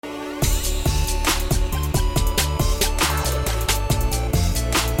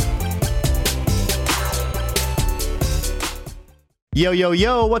Yo, yo,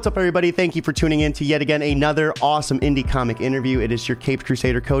 yo, what's up, everybody? Thank you for tuning in to yet again another awesome indie comic interview. It is your Caped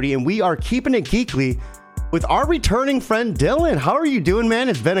Crusader, Cody, and we are keeping it geekly with our returning friend, Dylan. How are you doing, man?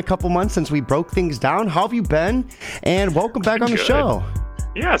 It's been a couple months since we broke things down. How have you been? And welcome back on the show.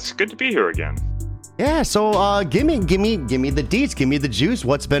 Yeah, it's good to be here again. Yeah, so give me the deets, give me the juice.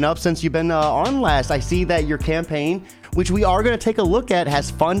 What's been up since you've been on last? I see that your campaign, which we are going to take a look at,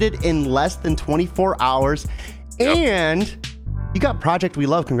 has funded in less than 24 hours. Yep. And you got Project We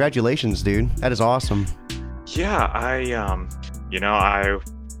Love. Congratulations, dude. That is awesome. Yeah, I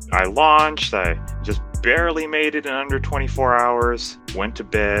launched. I just barely made it in under 24 hours. Went to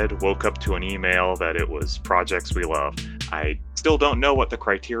bed, woke up to an email that it was Projects We Love. I still don't know what the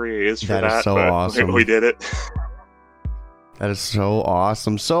criteria is for that. That is so but awesome. We did it. That is so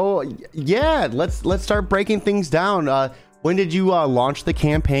awesome. So yeah, let's start breaking things down. When did you launch the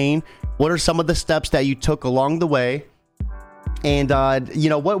campaign? What are some of the steps that you took along the way? And what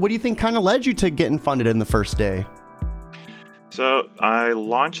do you think kind of led you to getting funded in the first day? So I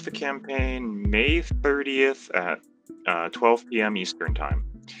launched the campaign May 30th at 12 p.m. Eastern time.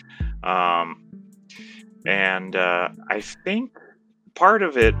 And I think part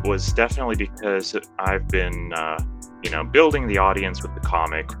of it was definitely because I've been, building the audience with the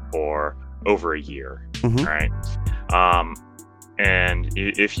comic for over a year, right? And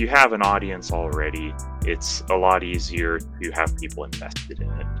if you have an audience already, it's a lot easier to have people invested in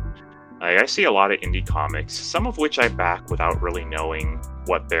it. I see a lot of indie comics, some of which I back without really knowing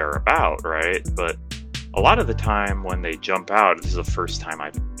what they're about, right? But a lot of the time when they jump out, this is the first time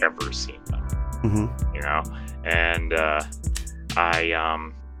I've ever seen them, and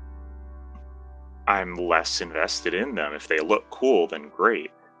I'm less invested in them. If they look cool, then great.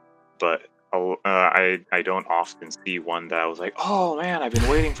 But I don't often see one that I was like, oh man, I've been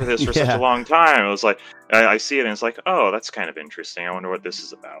waiting for this for such a long time. It was like, I see it and it's like, oh, that's kind of interesting. I wonder what this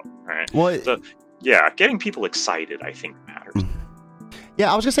is about. Right. Well, so yeah, getting people excited, I think, matters.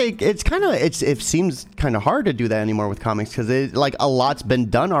 Yeah, I was gonna say it seems kind of hard to do that anymore with comics because a lot's been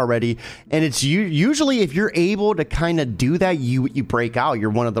done already, and it's usually if you're able to kind of do that, you break out. You're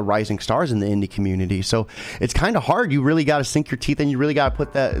one of the rising stars in the indie community, so it's kind of hard. You really got to sink your teeth in. You really got to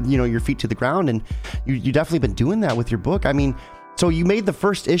put that your feet to the ground, and you definitely been doing that with your book. I mean, so you made the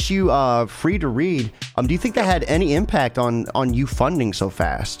first issue free to read. Do you think that had any impact on you funding so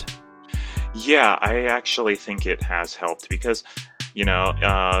fast? Yeah, I actually think it has helped because.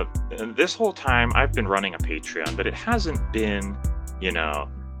 This whole time I've been running a Patreon, but it hasn't been,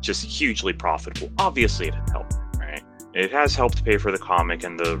 just hugely profitable. Obviously it has helped, right? It has helped pay for the comic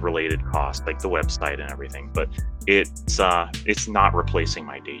and the related costs, like the website and everything, but it's not replacing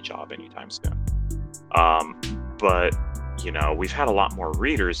my day job anytime soon. But, we've had a lot more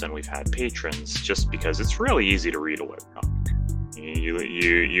readers than we've had patrons just because it's really easy to read a webcomic.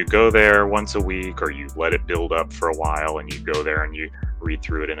 You go there once a week, or you let it build up for a while, and you go there and you read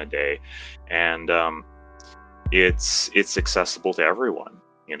through it in a day, and it's accessible to everyone.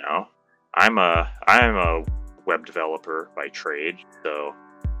 I'm a web developer by trade, so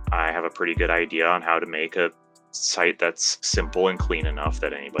I have a pretty good idea on how to make a site that's simple and clean enough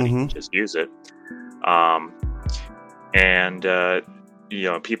that anybody can just use it.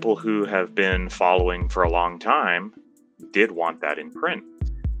 People who have been following for a long time did want that in print,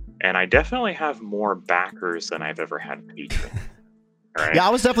 and I definitely have more backers than I've ever had patrons. Right? Yeah, I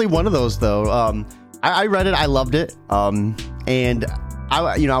was definitely one of those though. I read it, I loved it, and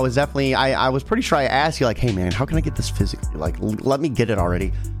I was definitely I was pretty sure I asked you like, hey man, how can I get this physically? Like, let me get it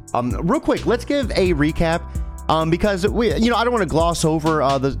already. Real quick, let's give a recap. Because we, I don't want to gloss over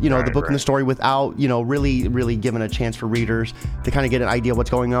the book and the story without, really giving a chance for readers to kind of get an idea of what's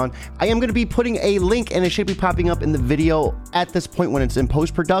going on. I am going to be putting a link, and it should be popping up in the video at this point when it's in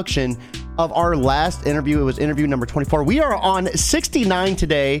post-production, of our last interview. It was interview number 24. We are on 69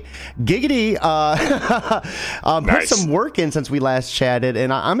 today. Giggity. Nice. Put some work in since we last chatted,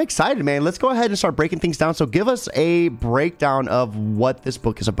 and I'm excited, man. Let's go ahead and start breaking things down. So give us a breakdown of what this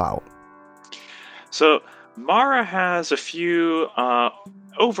book is about. So Mara has a few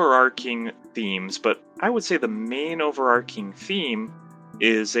overarching themes, but I would say the main overarching theme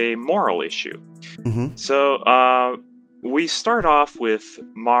is a moral issue. So we start off with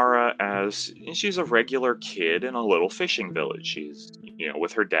Mara as she's a regular kid in a little fishing village. She's,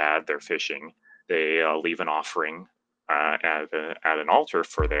 with her dad, they're fishing. They leave an offering at an altar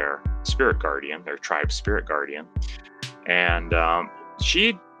for their spirit guardian, their tribe's spirit guardian. And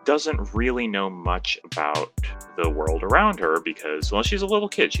she doesn't really know much about the world around her because, well, she's a little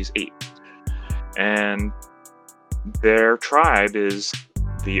kid. She's 8. And their tribe is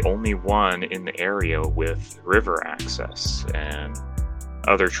the only one in the area with river access. And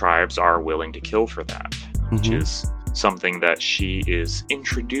other tribes are willing to kill for that, which Mhm. is something that she is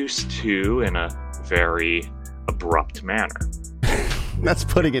introduced to in a very abrupt manner. That's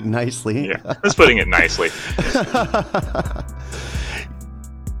putting it nicely. Yeah, that's putting it nicely.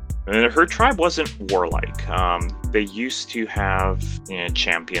 And her tribe wasn't warlike. They used to have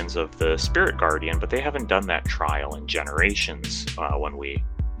champions of the Spirit Guardian, but they haven't done that trial in generations when we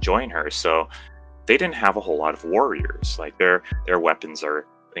join her. So they didn't have a whole lot of warriors. Like their weapons are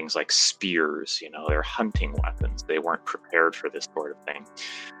things like spears. They're hunting weapons. They weren't prepared for this sort of thing.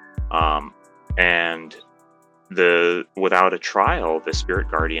 And without a trial, the Spirit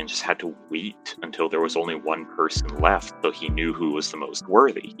Guardian just had to wait until there was only one person left, so he knew who was the most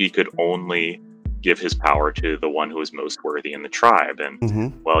worthy. He could only give his power to the one who was most worthy in the tribe,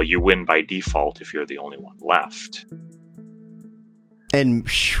 and well, you win by default if you're the only one left. And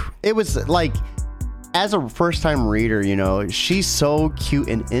it was like, as a first-time reader, she's so cute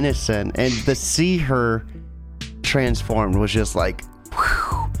and innocent, and to see her transformed was just like,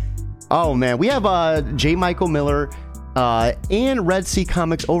 whew. Oh man, we have J. Michael Miller and Red Sea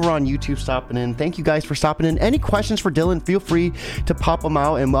Comics over on YouTube stopping in. Thank you guys for stopping in. Any questions for Dylan, feel free to pop them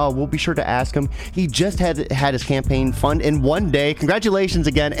out, and we'll be sure to ask him. He just had his campaign funded in one day. Congratulations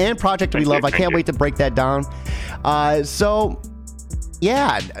again, and Project We Love. I can't wait to break that down. So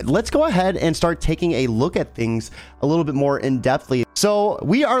yeah, let's go ahead and start taking a look at things a little bit more in-depthly. So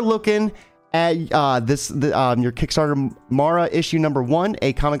we are looking at your Kickstarter Mara issue number 1,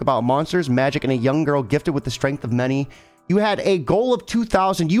 a comic about monsters, magic, and a young girl gifted with the strength of many. You had a goal of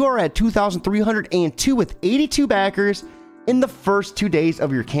 2,000. You are at 2,302 with 82 backers in the first 2 days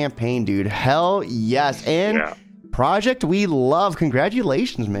of your campaign, dude. Hell yes. And Project We Love.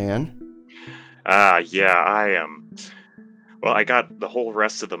 Congratulations, man. Yeah, I am. Well, I got the whole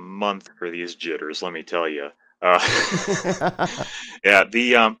rest of the month for these jitters, let me tell you.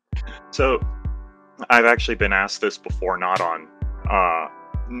 Yeah, so I've actually been asked this before, not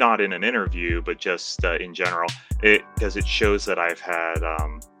in an interview, but just in general, because it shows that I've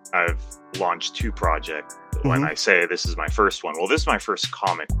launched 2 projects. When I say this is my first one, well, this is my first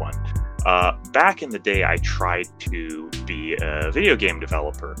comic one. Back in the day, I tried to be a video game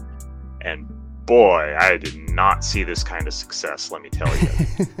developer, and boy, I did not see this kind of success, let me tell you.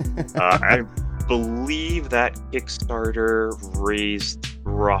 I believe that Kickstarter raised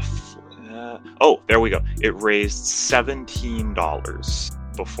roughly there we go. It raised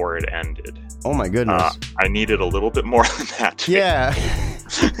 $17 before it ended. Oh my goodness. I needed a little bit more than that. Yeah.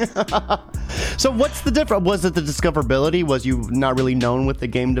 So what's the difference? Was it the discoverability? Was you not really known with the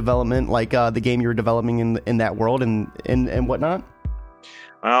game development, like the game you were developing in that world and whatnot?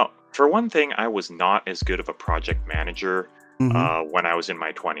 Well, for one thing, I was not as good of a project manager when I was in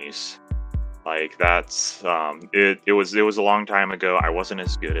my 20s. Like that's it was a long time ago. I wasn't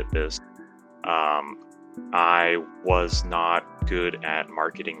as good at this. I was not good at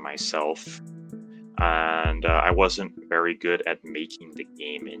marketing myself, and I wasn't very good at making the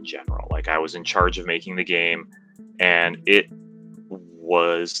game in general. Like I was in charge of making the game, and it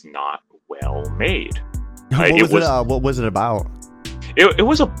was not well made. What was it about? It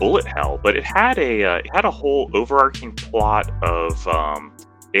was a bullet hell, but it had a whole overarching plot of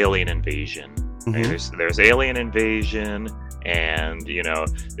alien invasion. There's alien invasion, and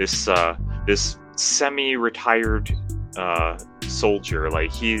this semi-retired soldier,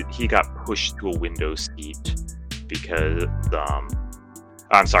 like he got pushed to a window seat because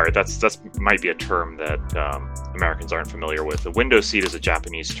I'm sorry, that's might be a term that Americans aren't familiar with. The window seat is a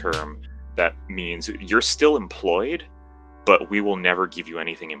Japanese term that means you're still employed, but we will never give you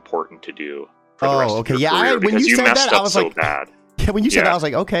anything important to do for the rest of your career because you messed up so bad. Yeah, when you said that, I was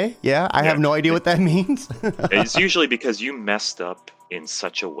like, okay, I have no idea what that means. It's usually because you messed up in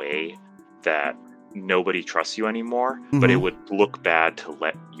such a way that nobody trusts you anymore, but it would look bad to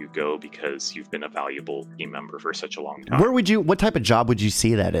let you go because you've been a valuable team member for such a long time. What type of job would you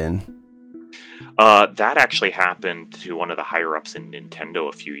see that in? That actually happened to one of the higher ups in Nintendo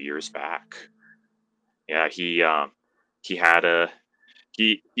a few years back. Yeah, he had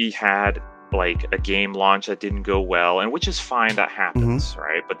like a game launch that didn't go well, and which is fine, that happens,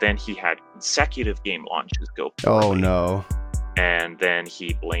 right? But then he had consecutive game launches go poorly. Oh no. And then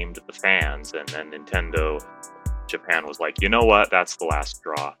he blamed the fans, and then Nintendo Japan was like, you know what, that's the last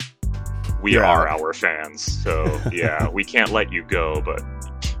straw. We are our fans, so yeah, we can't let you go, but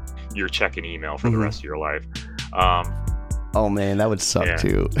you're checking email for the rest of your life. Oh man, that would suck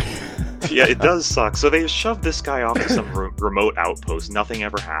too. Yeah, it does suck. So they shoved this guy off to some remote outpost. Nothing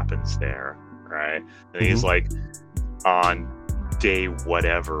ever happens there, right? And he's like on day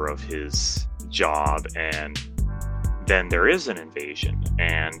whatever of his job, and then there is an invasion,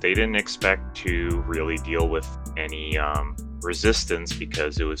 and they didn't expect to really deal with any resistance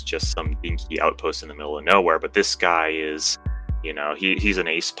because it was just some dinky outpost in the middle of nowhere. But this guy is, he's an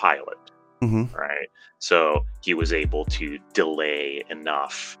ace pilot, right? So he was able to delay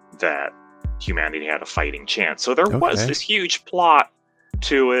enough that humanity had a fighting chance. So there was this huge plot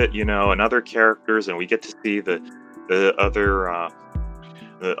to it, and other characters, and we get to see the other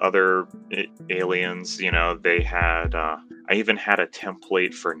aliens. They had I even had a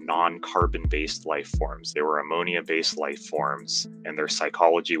template for non-carbon based life forms. They were ammonia based life forms, and their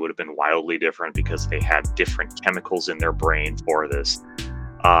psychology would have been wildly different because they had different chemicals in their brain for this.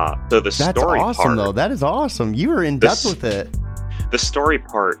 So the story awesome part, though. That is awesome. You were in depth with it. The story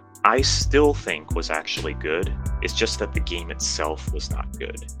part I still think was actually good. It's just that the game itself was not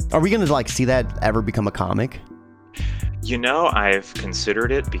good. Are we gonna see that ever become a comic? I've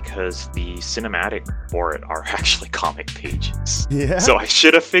considered it because the cinematic for it are actually comic pages. Yeah. So I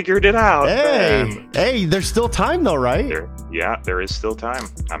should have figured it out. Hey, there's still time though, right? There is still time.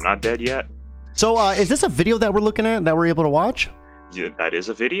 I'm not dead yet. So is this a video that we're looking at that we're able to watch? Yeah, that is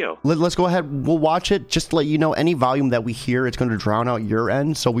a video. Let's go ahead. We'll watch it. Just to let you know, any volume that we hear, it's going to drown out your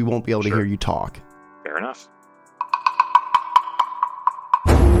end, so we won't be able to hear you talk. Fair enough.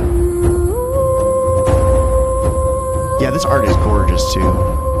 Yeah, this art is gorgeous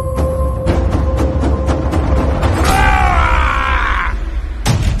too.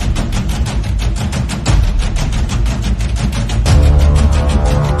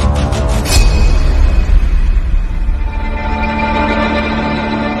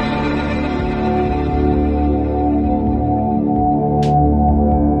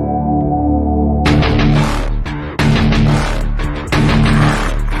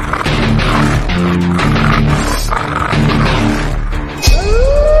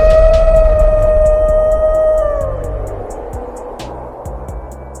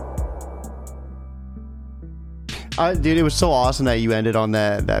 Dude, it was so awesome that you ended on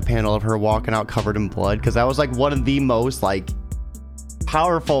that panel of her walking out covered in blood, because that was one of the most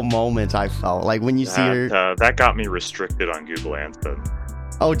powerful moments I felt. When you see her, that got me restricted on Google Anthem.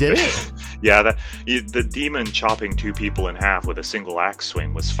 Oh, did it? Yeah, the demon chopping two people in half with a single axe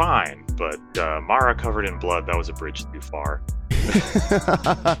swing was fine, but Mara covered in blood, that was a bridge too far.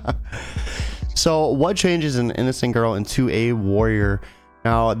 So, what changes an innocent girl into a warrior?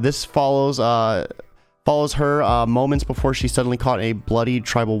 Now, this follows her moments before she's suddenly caught in a bloody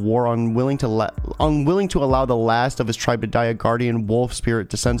tribal war. Unwilling to allow the last of his tribe to die, a guardian wolf spirit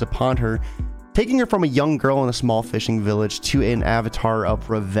descends upon her, taking her from a young girl in a small fishing village to an avatar of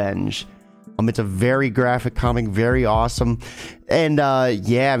revenge. It's a very graphic comic, very awesome, and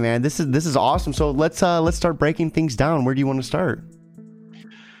yeah, man, this is awesome. So let's start breaking things down. Where do you want to start?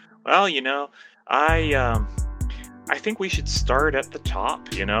 Well, I think we should start at the top.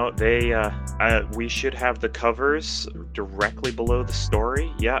 We should have the covers directly below the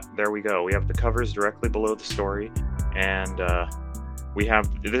story. Yeah, there we go. We have the covers directly below the story, and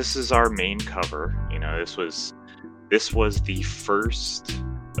this is our main cover. This was the first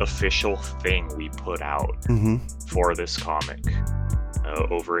official thing we put out for this comic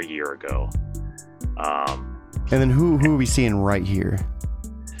over a year ago. And then who are we seeing right here?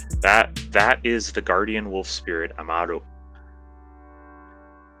 That is the guardian wolf spirit Amaru.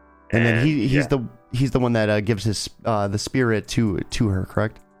 And then he's the one that gives his the spirit to her,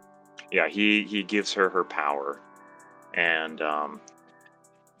 correct? Yeah, he gives her power, and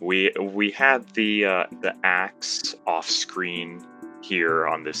we had the axe off screen here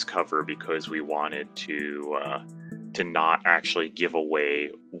on this cover because we wanted to not actually give away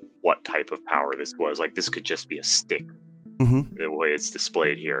what type of power this was. This could just be a stick. The way it's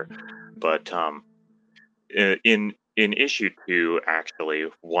displayed here, but in issue 2, actually,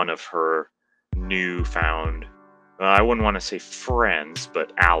 one of her newfound, I wouldn't want to say friends,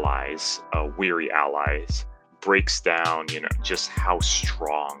 but allies, weary allies, breaks down, just how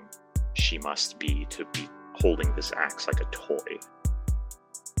strong she must be to be holding this axe like a toy.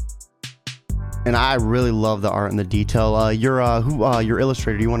 And I really love the art and the detail. Your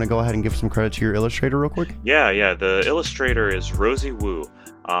illustrator. Do you want to go ahead and give some credit to your illustrator real quick? Yeah. The illustrator is Rosie Wu.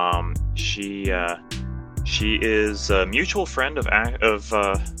 She is a mutual friend of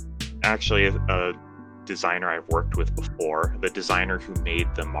actually a designer I've worked with before. The designer who made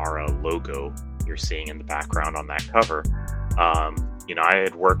the Mara logo you're seeing in the background on that cover. I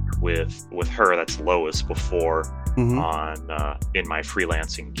had worked with her. That's Lois before on in my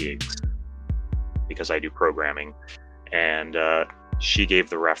freelancing gigs, because I do programming, and she gave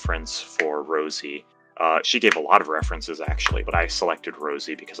the reference for Rosie. She gave a lot of references, actually, but I selected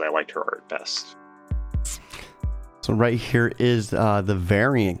Rosie because I liked her art best. So right here is the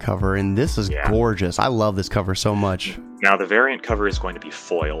variant cover, and this is gorgeous. I love this cover so much. Now the variant cover is going to be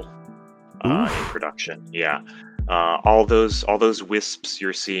foil in production. Yeah. All those wisps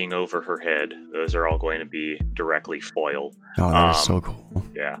you're seeing over her head, those are all going to be directly foil. Oh, that is so cool.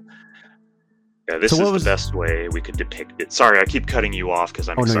 Yeah. Yeah, this is the best way we could depict it. Sorry, I keep cutting you off because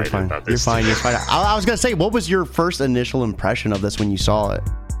I'm excited about this. You're fine. I was going to say, what was your first initial impression of this when you saw it?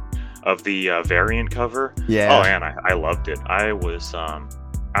 Of the variant cover? Yeah. Oh, man, I loved it. I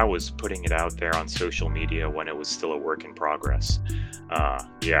was putting it out there on social media when it was still a work in progress.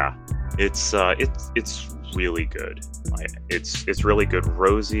 Yeah, it's really good. It's really good.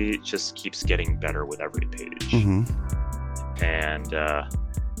 Rosie just keeps getting better with every page. Mm-hmm. And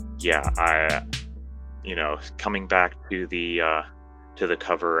yeah, coming back to the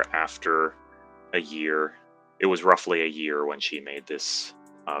cover after a year, it was roughly a year when she made this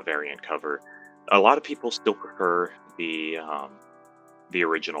variant cover. A lot of people still prefer the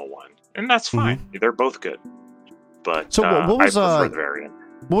original one, and that's fine. Mm-hmm. They're both good, but so what was, I prefer the variant.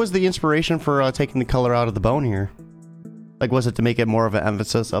 What was the inspiration for taking the color out of the bone here? Like, was it to make it more of an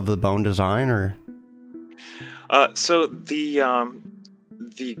emphasis of the bone design, or? So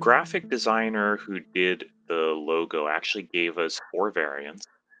the graphic designer who did the logo actually gave us 4 variants,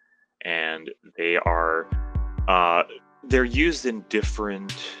 and they're used in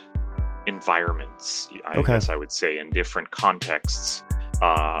different environments, I guess I would say, in different contexts.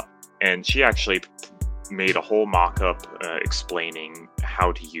 And she actually made a whole mock-up explaining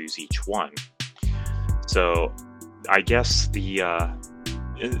how to use each one. So I guess the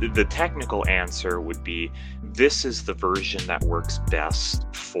technical answer would be, this is the version that works best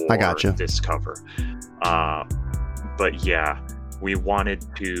for this cover. But yeah, we wanted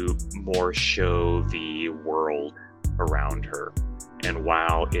to more show the world around her, and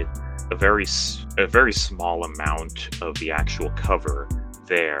while it's a very small amount of the actual cover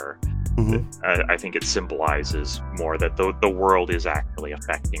there, mm-hmm. I think it symbolizes more that the world is actually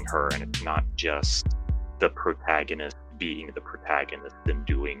affecting her, and it's not just the protagonist being the protagonist and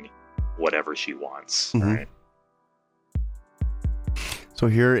doing whatever she wants. Mm-hmm. Right. So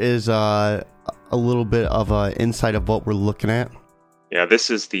here is a little bit of an insight of what we're looking at. Yeah,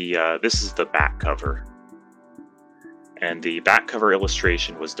 this is the back cover. And the back cover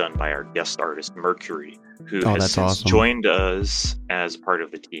illustration was done by our guest artist, Mercury, who has since joined us as part of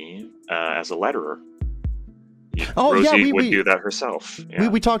the team as a letterer. Rosie would do that herself. Yeah.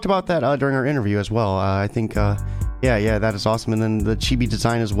 We talked about that during our interview as well. I think, that is awesome. And then the chibi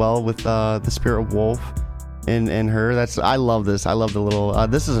design as well with the spirit wolf and her. I love this. I love the little.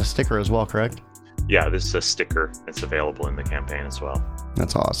 This is a sticker as well, correct? Yeah, this is a sticker. It's available in the campaign as well.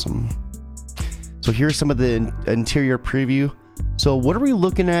 That's awesome. So here's some of the interior preview. So what are we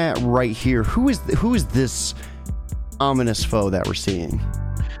looking at right here? Who is this ominous foe that we're seeing?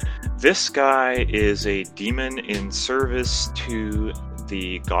 This guy is a demon in service to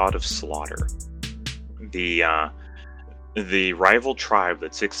the god of slaughter. The rival tribe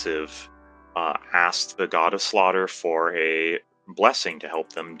that's Ixiv asked the god of slaughter for a blessing to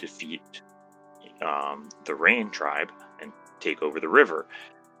help them defeat the Rain tribe and take over the river.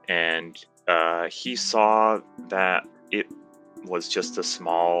 And he saw that it was just a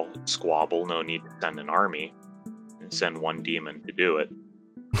small squabble, no need to send an army and send one demon to do it.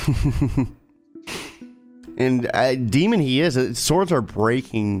 And demon he is. Swords are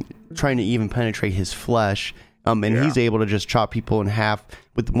breaking, trying to even penetrate his flesh. He's able to just chop people in half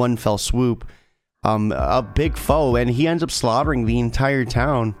with one fell swoop. A big foe, and he ends up slaughtering the entire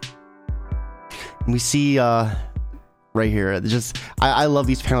town. And we see right here, I love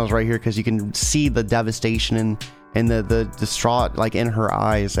these panels right here because you can see the devastation and the distraught like in her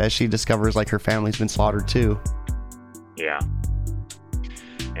eyes as she discovers like her family's been slaughtered too. Yeah.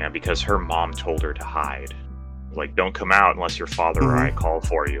 And because her mom told her to hide. Like, don't come out unless your father or I call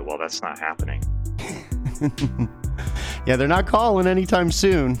for you. Well, that's not happening. Yeah, they're not calling anytime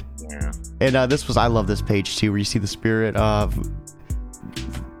soon. Yeah. And I love this page too, where you see the spirit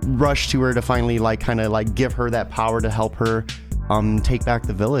rush to her to finally give her that power to help her take back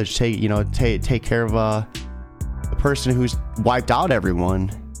the village, take care of the person who's wiped out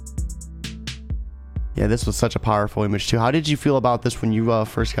everyone. Yeah, this was such a powerful image too. How did you feel about this when you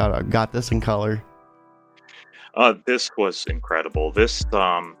first got this in color? This was incredible. This,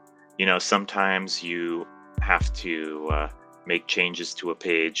 sometimes you have to make changes to a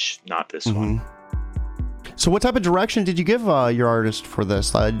page, not this one. So what type of direction did you give your artist for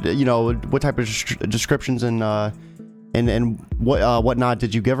this? What type of descriptions and whatnot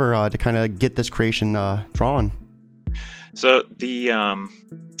did you give her to kind of get this creation drawn? So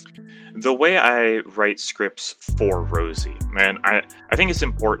The way I write scripts for Rosie, and I think it's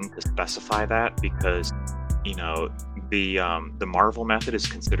important to specify that because, you know, the Marvel method is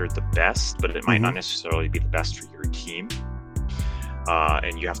considered the best, but it might not necessarily be the best for your team.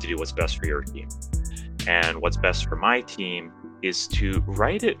 And you have to do what's best for your team. And what's best for my team is to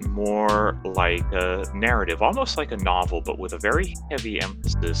write it more like a narrative, almost like a novel, but with a very heavy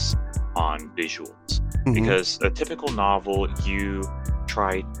emphasis on visuals. Because a typical novel, you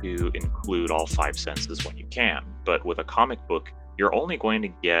try to include all 5 senses when you can. But with a comic book, you're only going to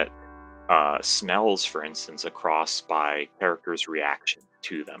get smells, for instance, across by characters' reaction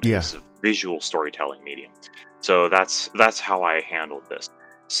to them. Yeah. It's a visual storytelling medium. So that's how I handled this.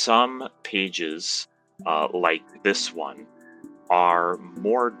 Some pages, like this one, are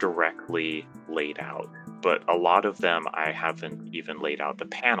more directly laid out, but a lot of them I haven't even laid out the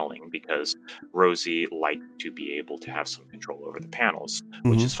paneling because Rosie liked to be able to have some control over the panels,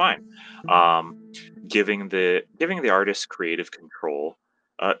 which is fine. Giving the artist creative control,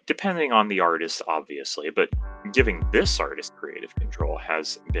 depending on the artist, obviously, but giving this artist creative control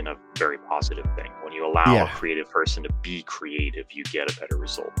has been a very positive thing. When you allow a creative person to be creative, you get a better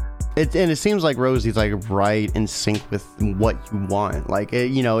result. And it seems like Rosie's like right in sync with what you want. Like,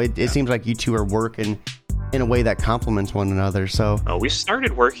 it seems like you two are working in a way that complements one another. So we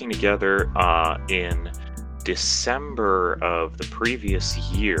started working together in December of the previous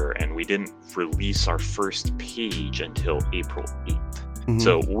year, and we didn't release our first page until April 8th.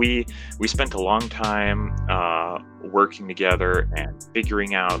 So we spent a long time working together and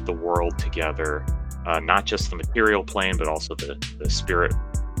figuring out the world together, not just the material plane, but also the spirit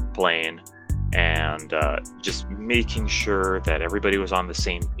plane, and just making sure that everybody was on the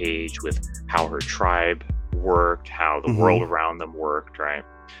same page with how her tribe worked, how the world around them worked, right?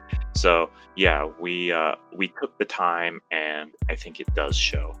 So yeah, we took the time, and I think it does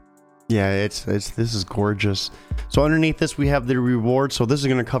show. Yeah, this is gorgeous. So underneath this we have the reward. So this is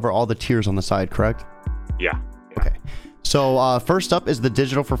going to cover all the tiers on the side, correct? Yeah. Okay. So first up is the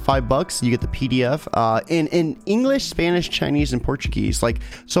digital for $5. You get the PDF in English, Spanish, Chinese, and Portuguese. Like,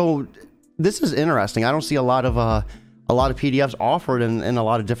 so this is interesting. I don't see a lot of PDFs offered in a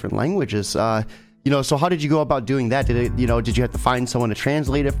lot of different languages. So how did you go about doing that? Did you have to find someone to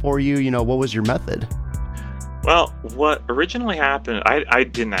translate it for you? What was your method? Well, what originally happened, I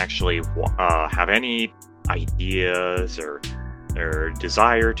didn't actually have any ideas or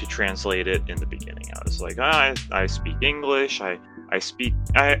desire to translate it in the beginning. I was like, I speak English. I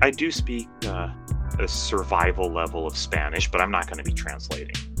do speak a survival level of Spanish, but I'm not going to be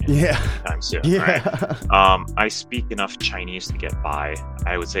translating anytime soon. Right? I speak enough Chinese to get by.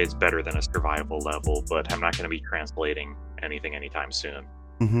 I would say it's better than a survival level, but I'm not going to be translating anything anytime soon.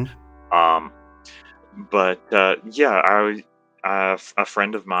 A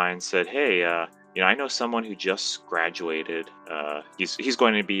friend of mine said, hey, I know someone who just graduated. He's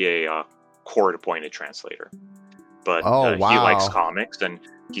going to be a court-appointed translator, but he likes comics, and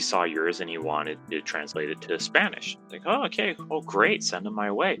he saw yours and he wanted to translate it to Spanish. Like, oh, okay, well, great, send him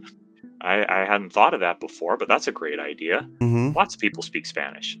my way. I hadn't thought of that before, but that's a great idea. Lots of people speak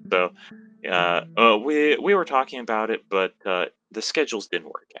Spanish, so we were talking about it, but the schedules didn't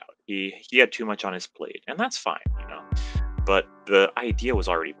work out. He had too much on his plate, and that's fine, But the idea was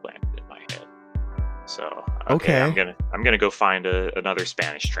already planted in my head. So okay. I'm gonna go find another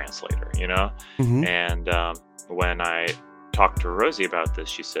Spanish translator, And when I talked to Rosie about this,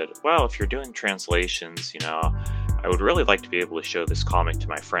 she said, well, if you're doing translations, I would really like to be able to show this comic to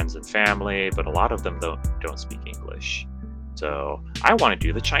my friends and family, but a lot of them don't speak English. So I want to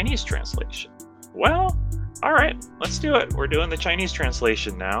do the Chinese translation. Well, all right, let's do it. We're doing the Chinese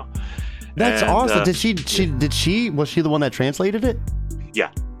translation now. That's awesome. Was she the one that translated it?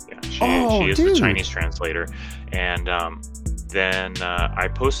 Yeah. She is the Chinese translator. And then I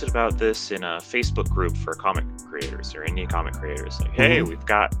posted about this in a Facebook group for comic creators or indie comic creators. Like, hey, we've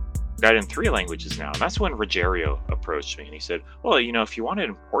got in 3 languages now. And that's when Rogerio approached me and he said, well, if you want it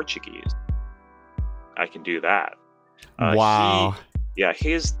in Portuguese, I can do that. Wow.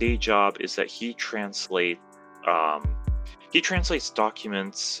 His day job is that he translates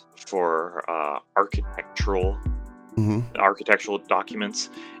documents for architectural documents,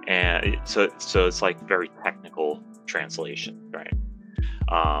 and so it's like very technical translation, right?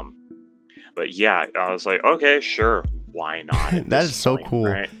 But yeah, I was like, okay, sure, why not? That is so cool.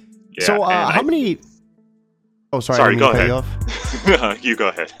 Right? Yeah, so how many? Oh, sorry, go ahead. You go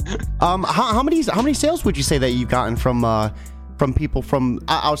ahead. How many sales would you say that you've gotten from people from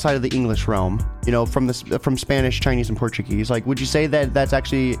outside of the English realm, from Spanish, Chinese, and Portuguese? Like, would you say that that's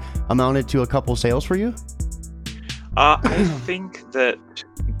actually amounted to a couple sales for you? I think that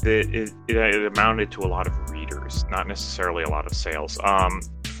it amounted to a lot of readers, not necessarily a lot of sales.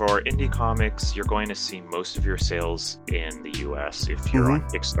 For indie comics, you're going to see most of your sales in the US if you're on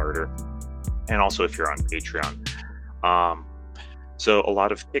Kickstarter, and also if you're on Patreon. So a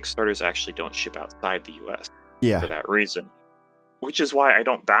lot of Kickstarters actually don't ship outside the US for that reason, which is why I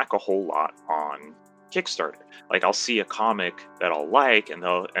don't back a whole lot on Kickstarter. Like, I'll see a comic that I'll like, and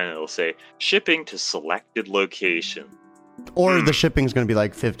it'll say shipping to selected location, or the shipping's going to be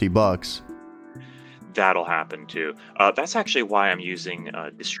like $50. That'll happen too. That's actually why I'm using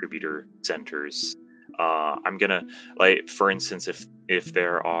distributor centers. I'm gonna, like, for instance, if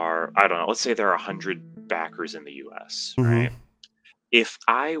there are, I don't know, let's say there are 100 backers in the US, right? If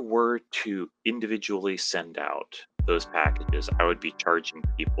I were to individually send out those packages, I would be charging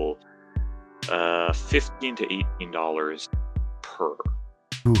people $15 to $18 per.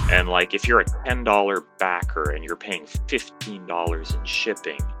 Oof. And like, if you're a $10 backer and you're paying $15 in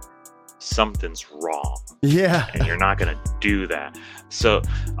shipping, something's wrong. Yeah. And you're not going to do that. So,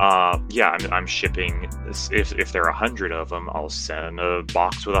 I'm shipping. If there are 100 of them, I'll send a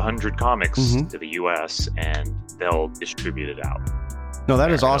box with 100 comics to the US, and they'll distribute it out. No,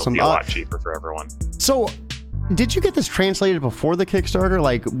 that is awesome. It'll be a lot cheaper for everyone. So, did you get this translated before the Kickstarter?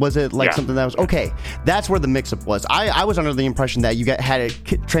 Like, was it like something that was okay? That's where the mix-up was. I was under the impression that you had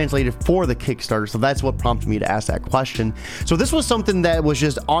it translated for the Kickstarter, so that's what prompted me to ask that question. So this was something that was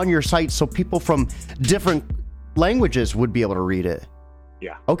just on your site, so people from different languages would be able to read it.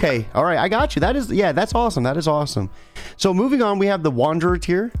 Yeah. Okay. All right. I got you. That's awesome. That is awesome. So moving on, we have the Wanderer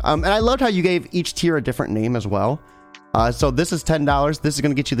tier, and I loved how you gave each tier a different name as well. So this is $10. This is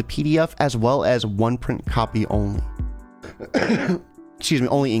going to get you the PDF as well as one print copy only. Excuse me,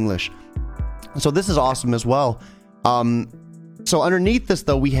 only English. So this is awesome as well. So underneath this,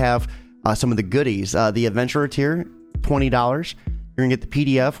 though, we have some of the goodies. The Adventurer tier, $20. You're going to get the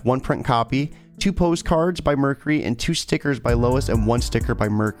PDF, one print copy, 2 postcards by Mercury, and 2 stickers by Lois, and 1 sticker by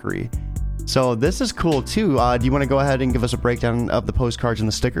Mercury. So this is cool, too. Do you want to go ahead and give us a breakdown of the postcards and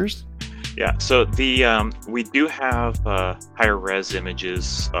the stickers? Yeah, so the we do have higher res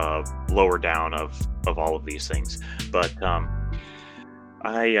images lower down of all of these things, but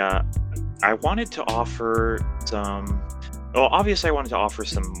I wanted to offer some. Well, obviously, I wanted to offer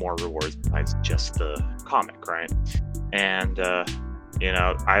some more rewards besides just the comic, right? And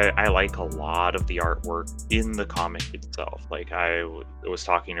I like a lot of the artwork in the comic itself. Like, I was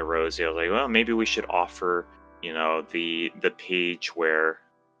talking to Rosie, I was like, well, maybe we should offer, the page where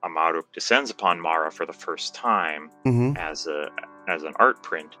Amaru descends upon Mara for the first time as an art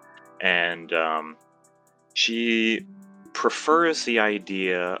print, and she prefers the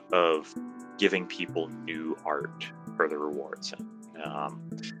idea of giving people new art for the rewards.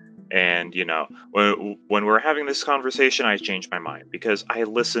 And when we were having this conversation, I changed my mind because I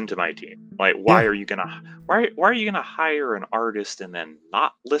listened to my team. Like, why are you gonna hire an artist and then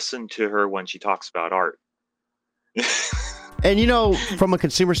not listen to her when she talks about art? And from a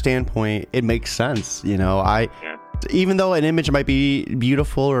consumer standpoint, it makes sense. Even though an image might be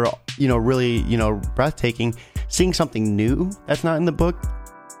beautiful or really breathtaking, seeing something new that's not in the book,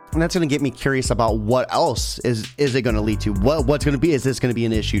 and that's going to get me curious about what else is it going to lead to. What's going to be? Is this going to be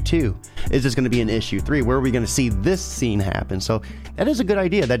an issue 2? Is this going to be an issue 3? Where are we going to see this scene happen? So that is a good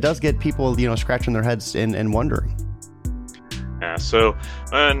idea. That does get people scratching their heads and wondering. Yeah. So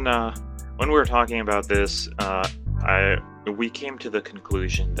when we were talking about this, we came to the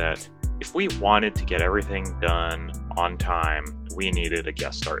conclusion that if we wanted to get everything done on time, we needed a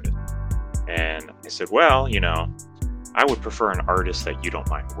guest artist. And I said, well, I would prefer an artist that you don't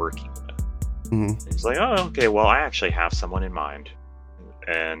mind working with. And he's like, oh, okay, well, I actually have someone in mind.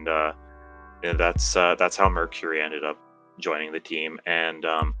 And that's how Mercury ended up joining the team. And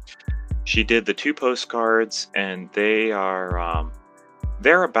she did the 2 postcards, and they're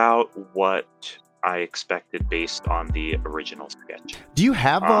about what I expected based on the original sketch. Do you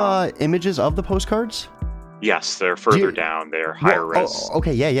have images of the postcards? Yes, they're further down. They're higher res. Oh,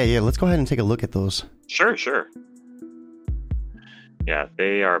 okay, yeah. Let's go ahead and take a look at those. Sure. Yeah,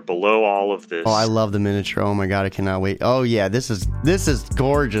 they are below all of this. Oh, I love the miniature. Oh my god, I cannot wait. Oh yeah, this is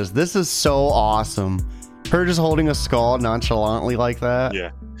gorgeous. This is so awesome. Her just holding a skull nonchalantly like that.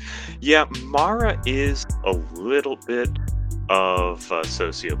 Yeah. Mara is a little bit of a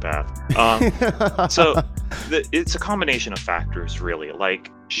sociopath. So it's a combination of factors, really.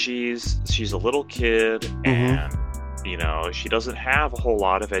 Like, she's a little kid, and she doesn't have a whole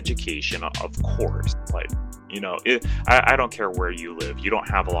lot of education, of course. Like, I don't care where you live, you don't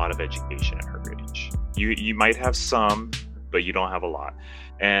have a lot of education at her age. You might have some, but you don't have a lot.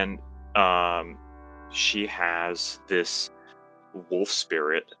 And she has this wolf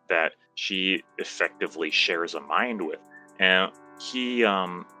spirit that she effectively shares a mind with, and he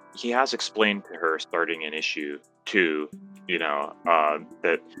has explained to her starting in issue 2,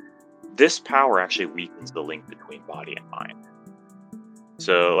 that this power actually weakens the link between body and mind.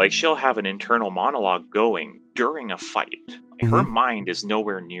 So, like, she'll have an internal monologue going during a fight. Like, her mind is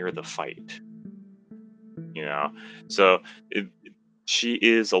nowhere near the fight. So she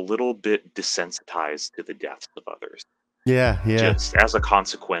is a little bit desensitized to the deaths of others. Yeah. Just as a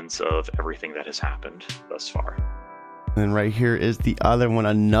consequence of everything that has happened thus far. And right here is the other one,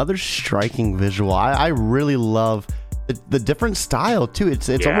 another striking visual. I really love the different style too. It's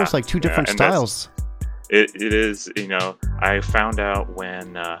almost like two different styles. It is, I found out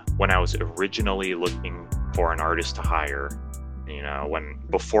when I was originally looking for an artist to hire,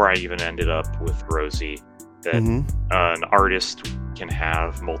 before I even ended up with Rosie, that an artist can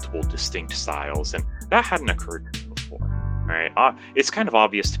have multiple distinct styles, and that hadn't occurred to me before. Right? It's kind of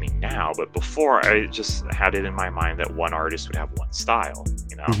obvious to me now, but before I just had it in my mind that one artist would have one style,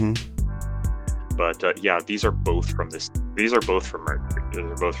 But yeah, these are both from Mercury.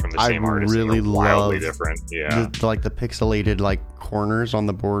 They're both from the same artist. Really wildly love different. Yeah, the pixelated corners on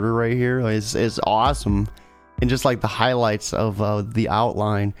the border right here is awesome, and just the highlights of the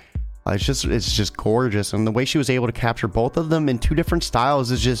outline. It's just gorgeous, and the way she was able to capture both of them in two different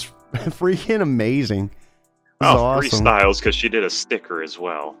styles is just freaking amazing. Awesome. 3 styles, because she did a sticker as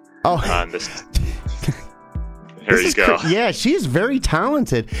well. There you go. Yeah, she's very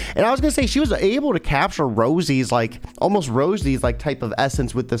talented. And I was going to say, she was able to capture Rosie's, almost Rosie's, type of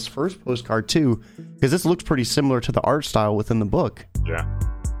essence with this first postcard, too. Because this looks pretty similar to the art style within the book. Yeah.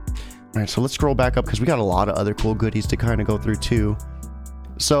 All right, so let's scroll back up, because we got a lot of other cool goodies to kind of go through, too.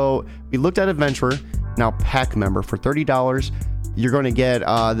 So, we looked at Adventurer. Now, Pack Member for $30. You're going to get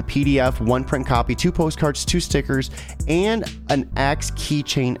the PDF, 1 print copy, 2 postcards, 2 stickers, and an Axe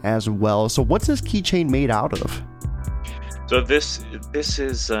keychain as well. So, what's this keychain made out of? So this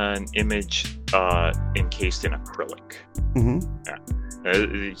is an image encased in acrylic.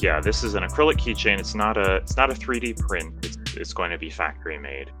 This is an acrylic keychain. It's not a 3D print. It's going to be factory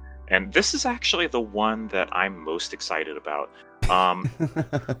made, and this is actually the one that I'm most excited about.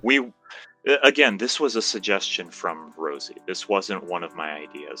 This was a suggestion from Rosie. This wasn't one of my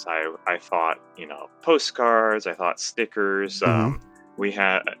ideas. I thought postcards. I thought stickers. We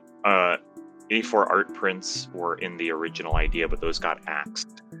had. A4 art prints were in the original idea, but those got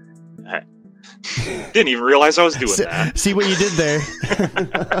axed. I didn't even realize I was doing that. See what you did there.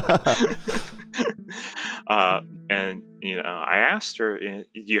 And I asked her, "Do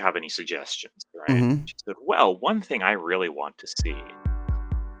you have any suggestions?" Right? She said, "Well, one thing I really want to see,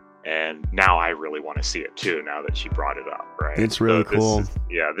 and now I really want to see it too. Now that she brought it up, right? It's really cool.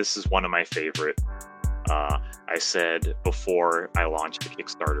 This is one of my favorite." I said before I launched the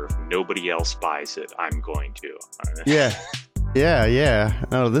Kickstarter, if nobody else buys it, I'm going to. Yeah.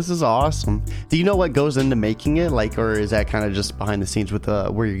 Oh, this is awesome. Do you know what goes into making it, or is that kind of just behind the scenes with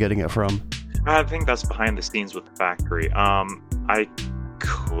where you're getting it from? I think that's behind the scenes with the factory. I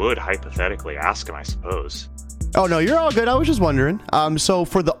could hypothetically ask him, I suppose. Oh no, you're all good. I was just wondering. So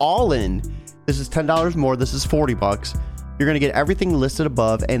for the all-in, this is $10 more. This is $40. You're going to get everything listed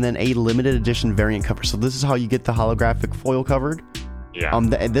above, and then a limited edition variant cover. So this is how you get the holographic foil covered. Yeah.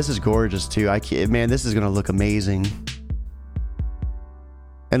 And this is gorgeous too. Man, this is going to look amazing.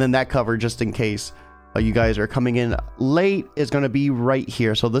 And then that cover, just in case you guys are coming in late, is going to be right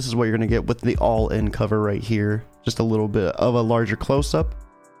here. So this is what you're going to get with the all-in cover right here. Just a little bit of a larger close-up.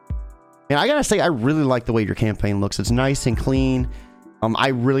 And I got to say, I really like the way your campaign looks. It's nice and clean. I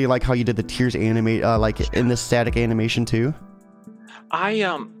really like how you did the tears animate, in this static animation too.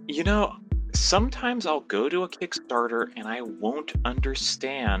 Sometimes I'll go to a Kickstarter and I won't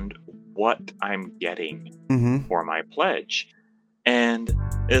understand what I'm getting for my pledge. And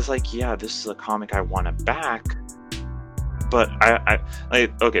it's this is a comic I want to back, but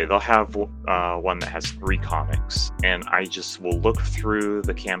they'll have one that has 3 comics, and I just will look through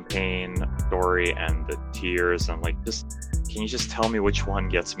the campaign story and the tiers, and I'm can you just tell me which one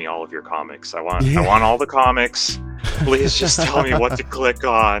gets me all of your comics? I want all the comics. Please just tell me what to click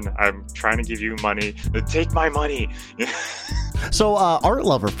on. I'm trying to give you money. Take my money. So, Art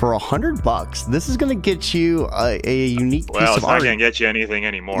Lover, for $100, this is going to get you a unique piece of art. Well, it's not going to get you anything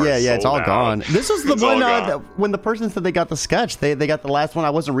anymore. Yeah, it's all gone. This is the one when the person said they got the sketch, they got the last one. I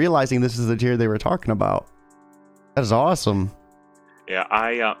wasn't realizing this is the tier they were talking about. That is awesome.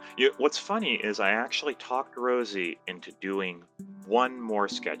 Yeah, what's funny is I actually talked Rosie into doing one more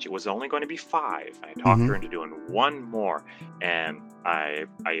sketch. It was only going to be 5. I talked her into doing one more, and I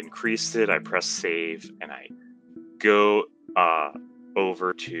increased it. I pressed save, and I go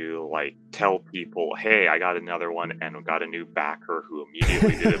over to like tell people, hey, I got another one and got a new backer who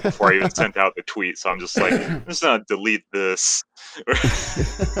immediately did it before I even sent out the tweet. So I'm just like, I'm just gonna delete this.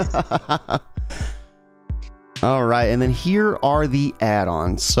 All right, and then here are the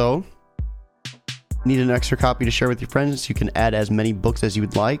add-ons. So, need an extra copy to share with your friends. You can add as many books as you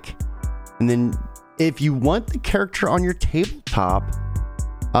would like. And then, if you want the character on your tabletop,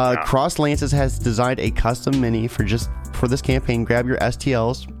 Cross Lances has designed a custom mini for this campaign. Grab your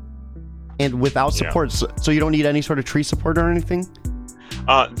STLs, and without support, so you don't need any sort of tree support or anything.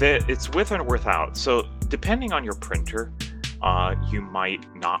 It's with and without. So, depending on your printer, you might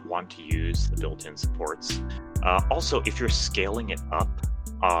not want to use the built-in supports. Also, if you're scaling it up,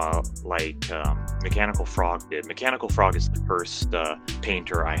 like Mechanical Frog did. Mechanical Frog is the first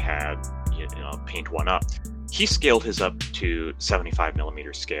painter I had, paint one up. He scaled his up to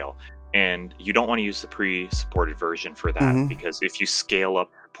 75mm scale, and you don't want to use the pre-supported version for that, because if you scale up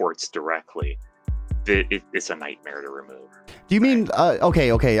ports directly, it's a nightmare to remove. Do you mean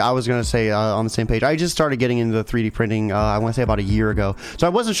okay, I was gonna say on the same page, I just started getting into 3D printing I want to say about a year ago, so I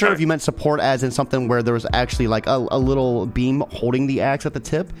wasn't sure if you meant support as in something where there was actually like a little beam holding the axe at the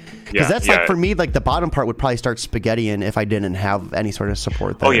tip, because that's like, for me, like the bottom part would probably start spaghettiing if I didn't have any sort of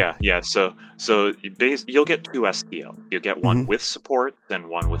support there. So you'll get two STL. You'll get one with support, then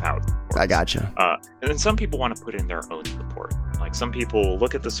one without support. I gotcha. And then some people want to put in their own support. Like some people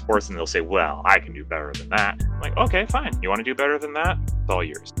look at the supports and they'll say, well, I can do better than that. I'm like, okay, fine. You want to do better than that? It's all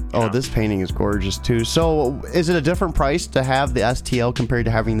yours. This painting is gorgeous too. So is it a different price to have the STL compared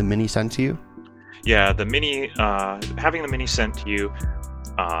to having the mini sent to you? Yeah, the mini, having the mini sent to you,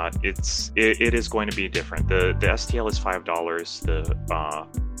 it is going to be different. The STL is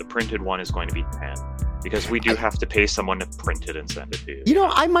 $5. The printed one is going to be $10. Because we do have to pay someone to print it and send it to you.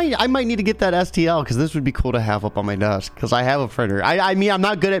 I might need to get that STL, because this would be cool to have up on my desk, because I have a printer. I mean, I'm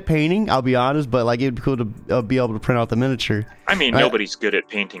not good at painting, I'll be honest, but like it'd be cool to be able to print out the miniature. I mean, nobody's good at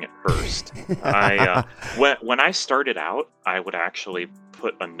painting at first. When I started out, I would actually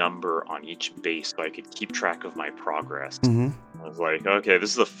put a number on each base so I could keep track of my progress. I was like, okay, this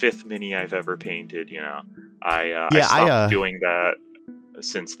is the 5th mini I've ever painted. I stopped doing that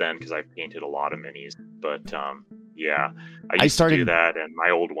since then, because I painted a lot of minis, but I used to do that, and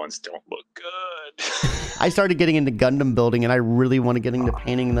my old ones don't look good. I started getting into Gundam building, and I really want to get into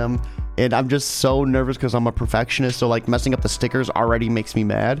painting them, and I'm just so nervous because I'm a perfectionist, so like messing up the stickers already makes me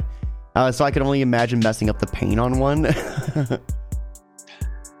mad, so I can only imagine messing up the paint on one.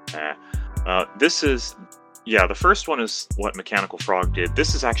 This is the first one is what Mechanical Frog did.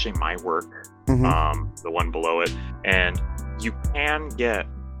 This is actually my work, the one below it, and you can get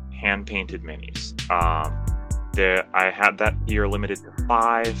hand-painted minis. I had that year limited to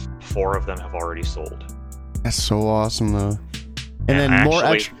 5. 4 of them have already sold. That's so awesome, though. And then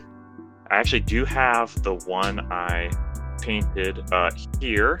I actually do have the one I painted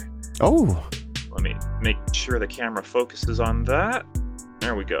here. Oh. Let me make sure the camera focuses on that.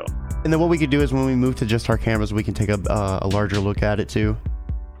 There we go. And then what we could do is when we move to just our cameras, we can take a larger look at it, too.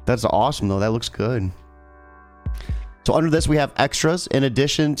 That's awesome, though. That looks good. So under this, we have extras. In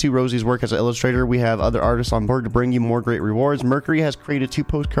addition to Rosie's work as an illustrator, we have other artists on board to bring you more great rewards. Mercury has created 2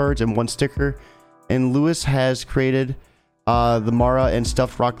 postcards and 1 sticker. And Lewis has created the Mara and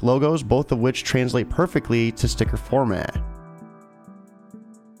Stuffed Rock logos, both of which translate perfectly to sticker format.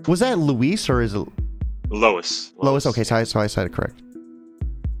 Was that Luis or is it... Lois. Lois, okay, so I said it correct.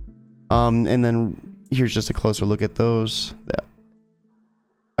 And then here's just a closer look at those. Yeah.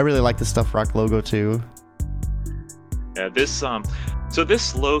 I really like the Stuffed Rock logo, too. Yeah, this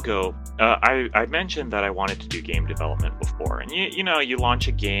logo, I mentioned that I wanted to do game development before, and you launch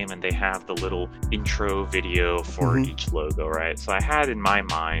a game and they have the little intro video for each logo, right? So I had in my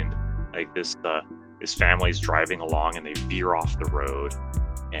mind like this family's driving along and they veer off the road,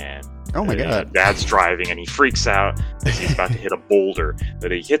 and oh my god, dad's driving and he freaks out because he's about to hit a boulder,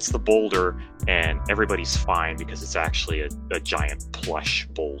 but he hits the boulder and everybody's fine because it's actually a giant plush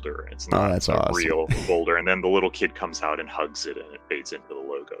boulder. It's not a real boulder. And then the little kid comes out and hugs it and it fades into the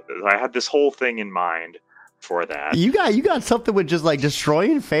logo. I had this whole thing in mind for that. You got something with just like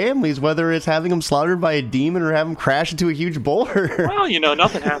destroying families, whether it's having them slaughtered by a demon or having them crash into a huge boulder. Well,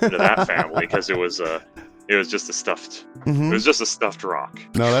 nothing happened to that family because it was just a stuffed. It was just a stuffed rock.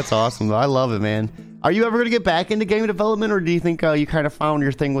 No, that's awesome. I love it, man. Are you ever going to get back into game development, or do you think you kind of found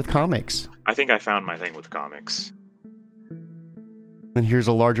your thing with comics? I think I found my thing with comics. And here's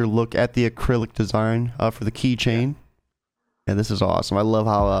a larger look at the acrylic design for the keychain. Yeah, this is awesome. I love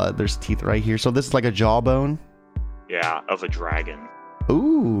how there's teeth right here. So this is like a jawbone. Yeah, of a dragon.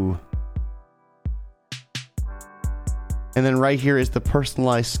 Ooh. And then right here is the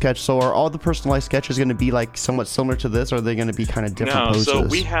personalized sketch. So are all the personalized sketches going to be like somewhat similar to this, or are they going to be kind of different poses? So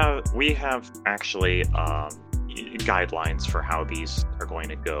we have actually guidelines for how these are going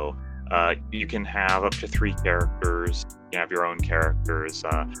to go. You can have up to 3 characters. You have your own characters.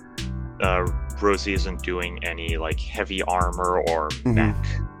 Rosie isn't doing any like heavy armor or mech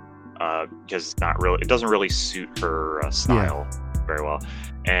because it doesn't really suit her style very well,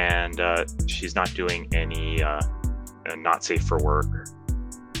 and she's not doing any not safe for work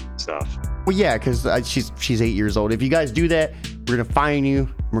stuff. Well, yeah, because she's 8 years old. If you guys do that, we're gonna find you.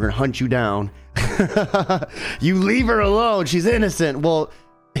 We're gonna hunt you down. You leave her alone. She's innocent. Well,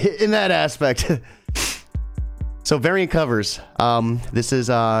 in that aspect. So variant covers. This is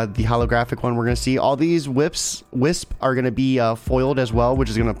the holographic one we're going to see. All these wisp are going to be foiled as well, which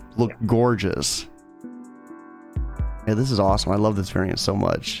is going to look gorgeous. Yeah, this is awesome. I love this variant so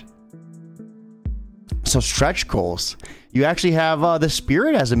much. So stretch goals. You actually have the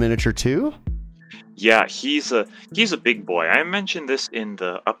Spirit as a miniature too? Yeah, he's a big boy. I mentioned this in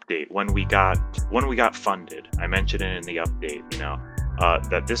the update when we got funded. I mentioned it in the update,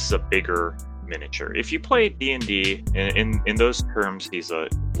 that this is a bigger miniature. If you play D&D, in those terms, he's a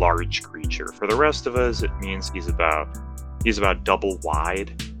large creature. For the rest of us, it means he's about double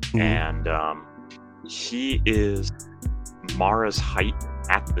wide, and he is Mara's height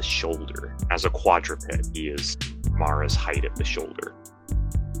at the shoulder. As a quadruped, he is Mara's height at the shoulder.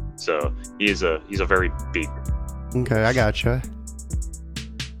 So he's a very big. Okay, I gotcha.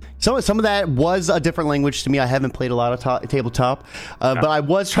 So some of that was a different language to me. I haven't played a lot of tabletop, but I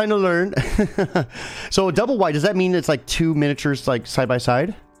was trying to learn. So double wide, does that mean it's like 2 miniatures like side by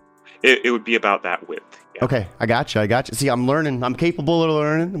side? It would be about that width. Yeah. Okay, I gotcha. See, I'm learning. I'm capable of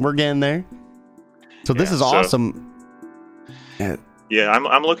learning. We're getting there. So this is awesome. Yeah,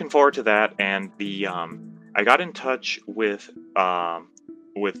 I'm looking forward to that. And the I got in touch with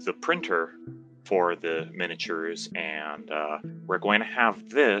the printer for the miniatures, and we're going to have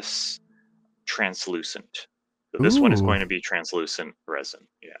this translucent. So this one is going to be translucent resin.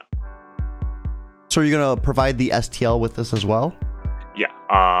 Yeah. So you're going to provide the STL with this as well? Yeah.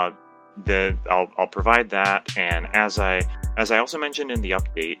 I'll provide that, and as I also mentioned in the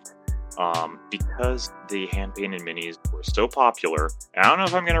update, because the hand painted minis were so popular, I don't know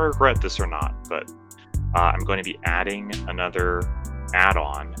if I'm going to regret this or not, but I'm going to be adding another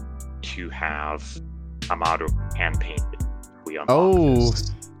add-on to have Amado hand painted. You're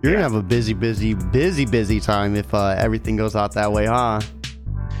gonna have a busy time if everything goes out that way, huh?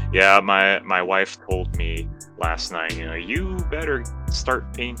 Yeah, my wife told me last night, you better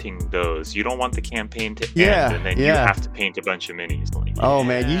start painting those. You don't want the campaign to end, and then you have to paint a bunch of minis. Oh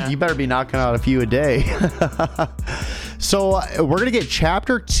man, you better be knocking out a few a day. So we're gonna get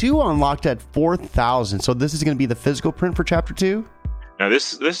chapter 2 unlocked at 4,000. So this is gonna be the physical print for chapter 2. Now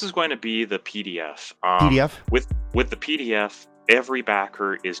this is going to be the PDF. PDF? With the PDF, every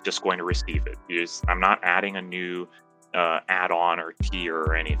backer is just going to receive it. I'm not adding a new add-on or tier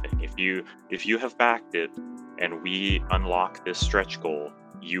or anything. If you have backed it and we unlock this stretch goal,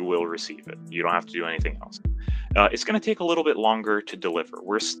 you will receive it. You don't have to do anything else. It's going to take a little bit longer to deliver.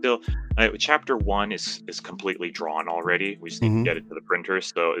 We're still chapter 1 is completely drawn already. We just need to get it to the printer.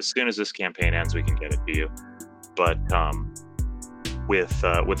 So as soon as this campaign ends, we can get it to you. But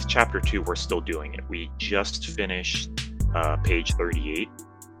with chapter 2, we're still doing it. We just finished page 38.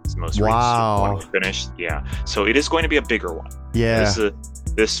 It's the most recent one we finished. Yeah, so it is going to be a bigger one. Yeah,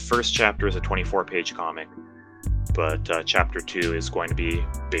 this first chapter is a 24-page comic, but chapter 2 is going to be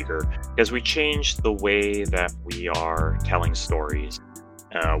bigger because we changed the way that we are telling stories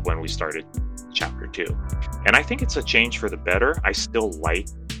when we started chapter 2, and I think it's a change for the better. I still like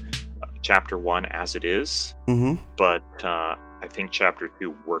chapter 1 as it is, but I think chapter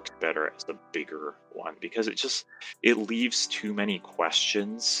 2 works better as the bigger one because it leaves too many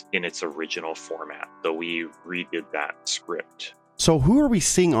questions in its original format. So we redid that script. So who are we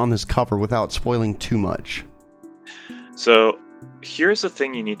seeing on this cover without spoiling too much? So here's the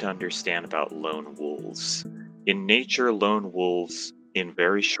thing you need to understand about lone wolves. In nature, lone wolves in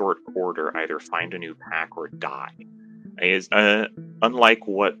very short order either find a new pack or die. Unlike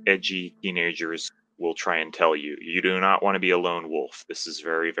what edgy teenagers will try and tell you, you do not want to be a lone wolf. This is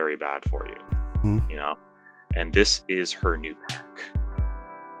very, very bad for you. And this is her new pack.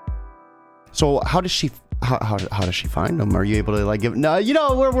 So how does she how does she find them? Are you able to like give? No,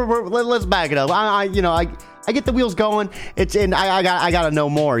 let's back it up. I I get the wheels going. I gotta know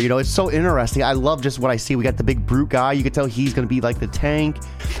more. You know, it's so interesting. I love just what I see. We got the big brute guy. You can tell he's gonna be like the tank.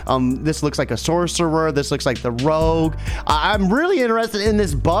 This looks like a sorcerer. This looks like the rogue. I'm really interested in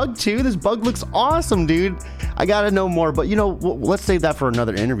this bug too. This bug looks awesome, dude. I gotta know more. But you know, let's save that for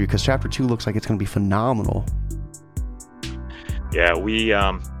another interview because chapter 2 looks like it's gonna be phenomenal. Yeah,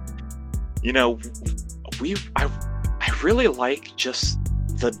 I really like just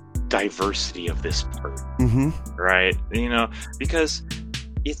the diversity of this part, right? You know, because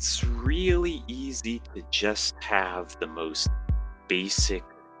it's really easy to just have the most basic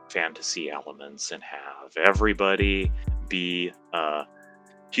fantasy elements and have everybody be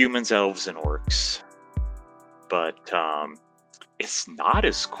humans, elves, and orcs, but it's not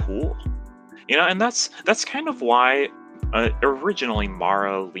as cool, you know. And that's kind of why originally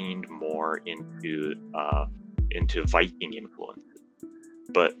Mara leaned more into Viking influence.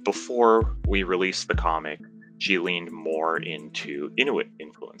 But before we released the comic, she leaned more into Inuit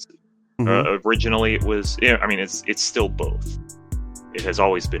influences. Originally, it was, I mean, it's still both. It has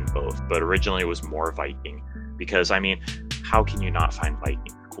always been both, but originally it was more Viking. Because, I mean, how can you not find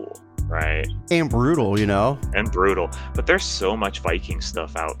Viking cool, right? And brutal, you know? And brutal. But there's so much Viking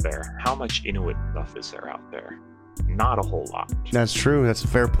stuff out there. How much Inuit stuff is there out there? Not a whole lot. That's true. That's a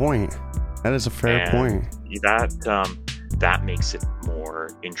fair point. That is a fair point. That makes it more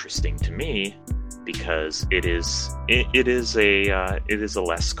interesting to me because it is a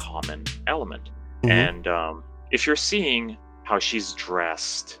less common element. And if you're seeing how she's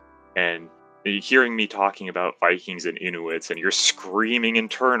dressed and hearing me talking about Vikings and Inuits and you're screaming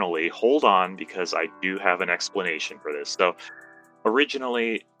internally, hold on, because I do have an explanation for this. So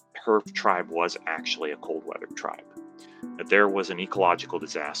originally her tribe was actually a cold weather tribe. There was an ecological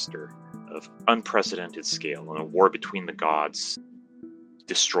disaster of unprecedented scale, and a war between the gods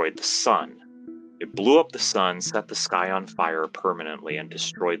destroyed the sun. It blew up the sun, set the sky on fire permanently, and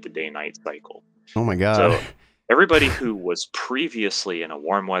destroyed the day-night cycle. Oh my god. So everybody who was previously in a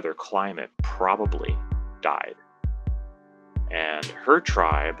warm weather climate probably died. And her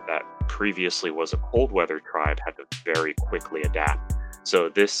tribe, that previously was a cold weather tribe, had to very quickly adapt. So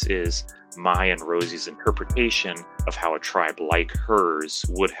this is my and Rosie's interpretation of how a tribe like hers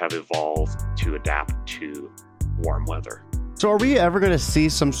would have evolved to adapt to warm weather. So are we ever going to see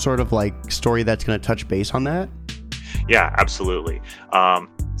some sort of like story that's going to touch base on that? Yeah, absolutely.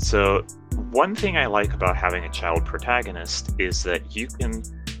 So one thing I like about having a child protagonist is that you can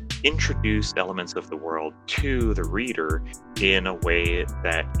introduce elements of the world to the reader in a way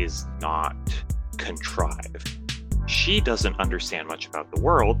that is not contrived. She doesn't understand much about the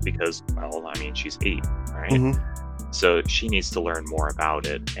world because, well, I mean, she's 8, right? So she needs to learn more about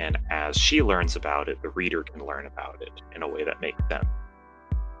it. And as she learns about it, the reader can learn about it in a way that makes sense.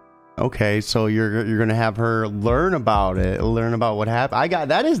 Okay, so you're going to have her learn about it, learn about what happened.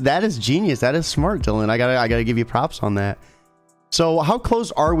 That is genius. That is smart, Dylan. I got to give you props on that. So how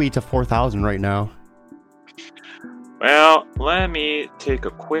close are we to 4,000 right now? Well, let me take a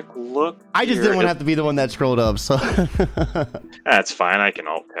quick look. I just didn't want to have to be the one that scrolled up, so that's fine. I can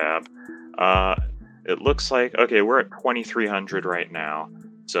alt tab. It looks like, okay, we're at 2,300 right now,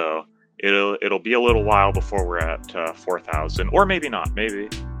 so it'll be a little while before we're at 4,000, or maybe not. Maybe.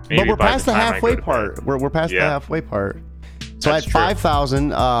 But we're past the halfway part. We're past the halfway part. So at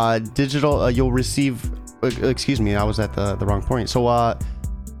 5,000 digital, you'll receive. Excuse me, I was at the wrong point. So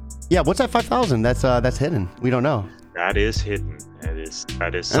yeah, what's at 5,000? That's hidden. We don't know. That is hidden. That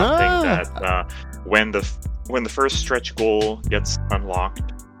is something that when the first stretch goal gets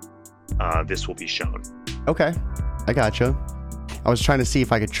unlocked, this will be shown. Okay, I gotcha. I was trying to see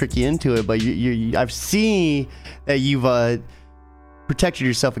if I could trick you into it, but I've seen that you've protected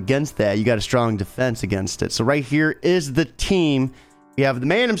yourself against that. You got a strong defense against it. So right here is the team. We have the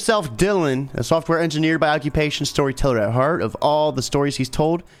man himself, Dylan, a software engineer by occupation, storyteller at heart. Of all the stories he's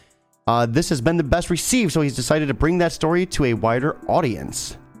told, this has been the best received, so he's decided to bring that story to a wider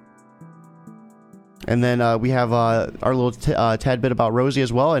audience. And then we have our little tad bit about Rosie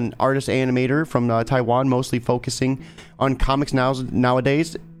as well, an artist animator from Taiwan, mostly focusing on comics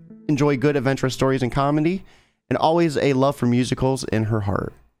nowadays. Enjoy good adventurous stories and comedy, and always a love for musicals in her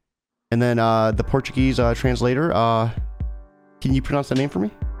heart. And then the Portuguese translator, can you pronounce that name for me?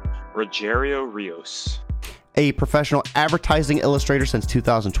 Rogério Rios. A professional advertising illustrator since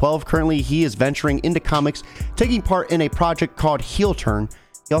 2012. Currently, he is venturing into comics, taking part in a project called Heel Turn.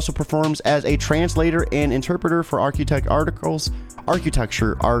 He also performs as a translator and interpreter for architecture articles,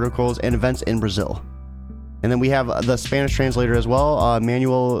 and events in Brazil. And then we have the Spanish translator as well,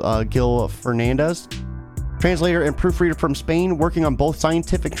 Manuel Gil Fernandez. Translator and proofreader from Spain, working on both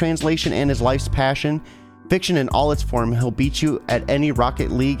scientific translation and his life's passion, Fiction in all its form. He'll beat you at any Rocket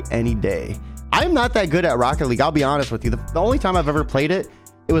League any day. I'm not that good at Rocket League. I'll be honest with you. The only time I've ever played it,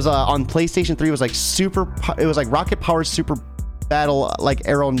 it was on PlayStation 3. It was like it was like Rocket Power Super Battle, like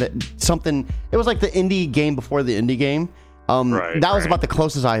Arrow something. It was like the indie game before the indie game. That was about the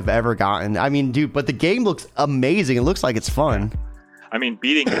closest I've ever gotten. I mean, dude, but the game looks amazing. It looks like it's fun. I mean,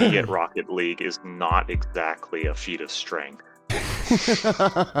 beating me at Rocket League is not exactly a feat of strength.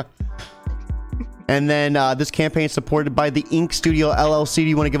 And then this campaign is supported by the Ink Studio LLC. Do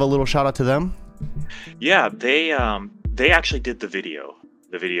you want to give a little shout out to them? Yeah, they actually did the video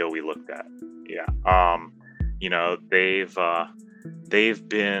we looked at. Yeah, you know, they've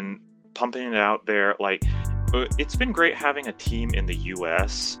been pumping it out there. Like, it's been great having a team in the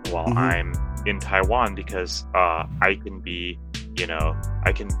U.S. while I'm in Taiwan, because I can be, you know,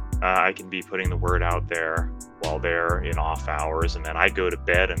 I can be putting the word out there while they're in off hours, and then I go to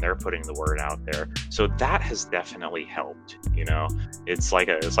bed and they're putting the word out there. So that has definitely helped. You know, it's like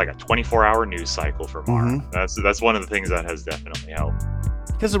a 24-hour news cycle for Mara. That's one of the things that has definitely helped.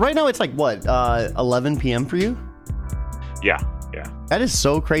 Because right now it's like what 11 p.m. for you? Yeah. That is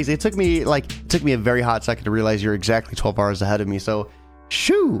so crazy. It took me a very hot second to realize you're exactly 12 hours ahead of me. So,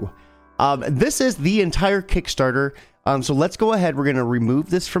 shoo. This is the entire Kickstarter. So let's go ahead. We're going to remove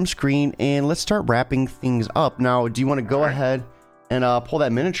this from screen and let's start wrapping things up. Now, do you want to go ahead and pull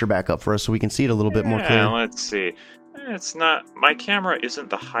that miniature back up for us so we can see it a little bit more clear? Let's see. It's not, my camera isn't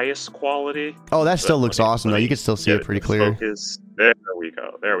the highest quality. Oh, that still looks awesome though. You can still see it pretty clear. Focus. There we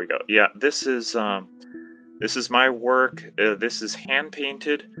go. Yeah, this is my work. This is hand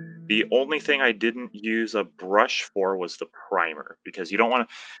painted. The only thing I didn't use a brush for was the primer, because you don't want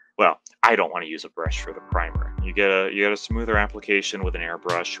to. Well, I don't want to use a brush for the primer. You get a smoother application with an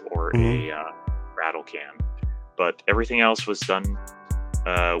airbrush or a rattle can. But everything else was done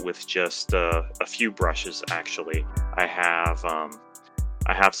with just a few brushes. Actually, I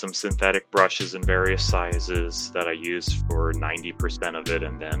have some synthetic brushes in various sizes that I use for 90% of it,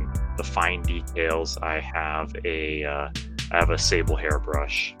 and then the fine details I have a sable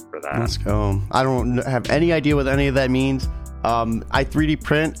hairbrush for that. Let's go. I don't have any idea what any of that means. I 3D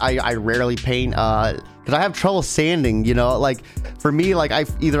print. I rarely paint because I have trouble sanding. You know, like for me, like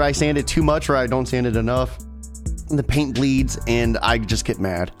either I sand it too much or I don't sand it enough. And the paint bleeds, and I just get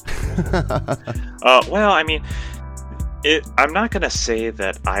mad. Well, I mean, I'm not gonna say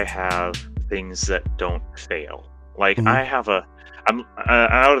that I have things that don't fail. Like I'm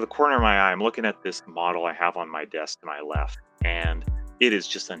out of the corner of my eye, I'm looking at this model I have on my desk to my left, and it is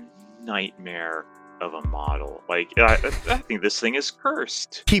just a nightmare of a model. Like I think this thing is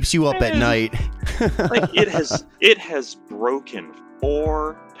cursed. Keeps you up at night. Like it has broken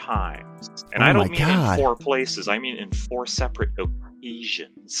 4 times, and I don't mean in 4 places. I mean in 4 separate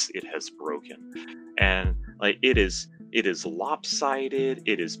occasions. It has broken, and like it is lopsided.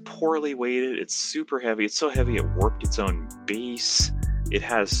 It is poorly weighted. It's super heavy. It's so heavy it warped its own base. It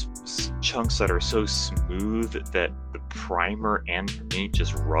has chunks that are so smooth that the primer and paint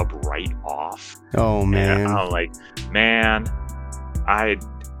just rub right off. Oh man! And I'm like, man, I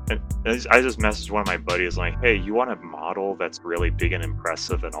just messaged one of my buddies like, hey, you want a model that's really big and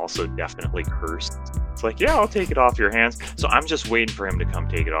impressive and also definitely cursed? It's like, yeah, I'll take it off your hands. So I'm just waiting for him to come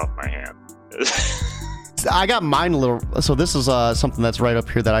take it off my hand. I got mine a little. So this is something that's right up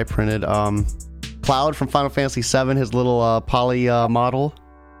here that I printed. Cloud from Final Fantasy VII, his little poly model.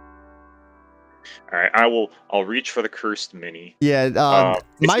 All right, I'll reach for the cursed mini. Yeah,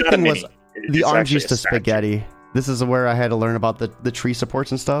 my thing was the arms used to spaghetti. This is where I had to learn about the tree supports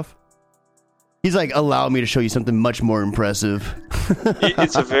and stuff. He's like, allow me to show you something much more impressive.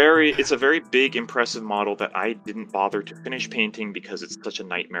 It's a very big, impressive model that I didn't bother to finish painting because it's such a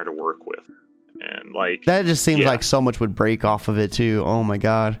nightmare to work with. And like that just seems like so much would break off of it too. Oh my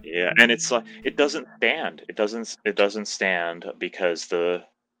god. Yeah, and it's like it doesn't stand. It doesn't stand because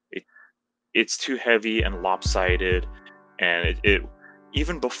it's too heavy and lopsided, and it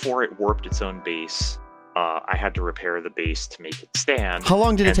even before it warped its own base, I had to repair the base to make it stand. How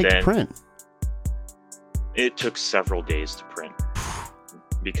long did it take to print? It took several days to print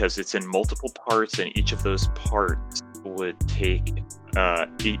because it's in multiple parts, and each of those parts would take 8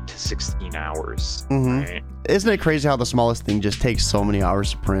 to 16 hours. Right? Isn't it crazy how the smallest thing just takes so many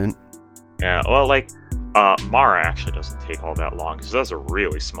hours to print? Yeah, well, like Mara actually doesn't take all that long because that's a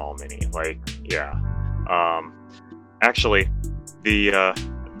really small mini. Like, yeah, actually,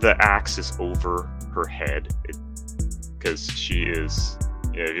 the axe is over her head because she is.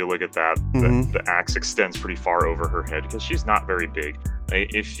 Yeah, if you look at that, the axe extends pretty far over her head because she's not very big.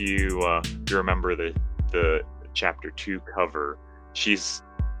 If you remember the chapter 2 cover, she's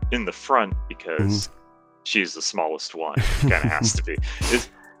in the front because she's the smallest one. Kind of has to be.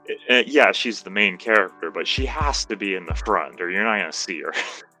 Yeah, she's the main character, but she has to be in the front, or you're not gonna see her,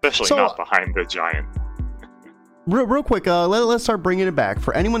 especially not behind the giant. Real quick, let's start bringing it back.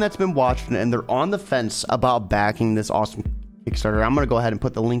 For anyone that's been watching and they're on the fence about backing this awesome Kickstarter, I'm going to go ahead and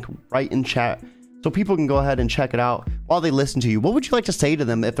put the link right in chat so people can go ahead and check it out while they listen to you. What would you like to say to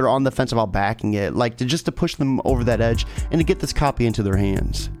them if they're on the fence about backing it, like to push them over that edge and to get this copy into their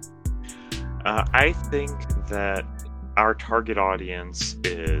hands? I think that our target audience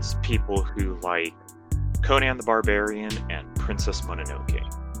is people who like Conan the Barbarian and Princess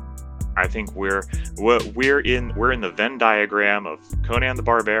Mononoke. I think we're in the Venn diagram of Conan the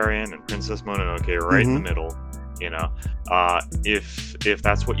Barbarian and Princess Mononoke, right in the middle. You know, if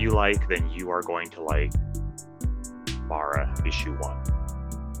that's what you like, then you are going to like Mara issue 1.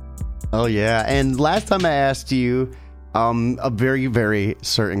 Oh yeah, and last time I asked you a very, very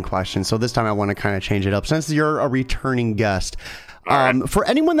certain question, so this time I want to kind of change it up since you're a returning guest. For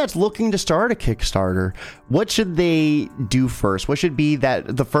anyone that's looking to start a Kickstarter, what should they do first? What should be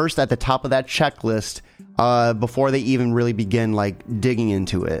the first at the top of that checklist before they even really begin like digging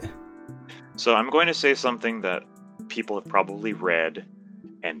into it? So I'm going to say something that people have probably read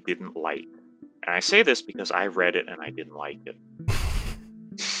and didn't like. And I say this because I read it and I didn't like it.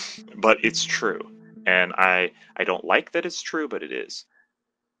 But it's true. And I don't like that it's true, but it is.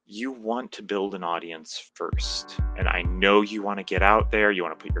 You want to build an audience first. And I know you want to get out there, you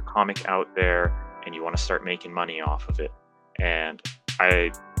want to put your comic out there, and you want to start making money off of it. And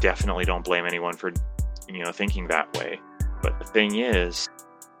I definitely don't blame anyone for, thinking that way. But the thing is,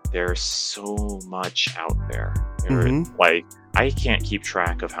 there's so much out there. Like, I can't keep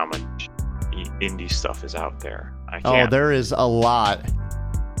track of how much indie stuff is out there. I can't. Oh, there is a lot.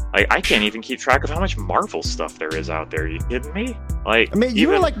 Like, I can't even keep track of how much Marvel stuff there is out there. Are you kidding me? Like, I mean, you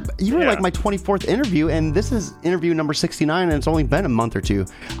were like my 24th interview, and this is interview number 69, and it's only been a month or two.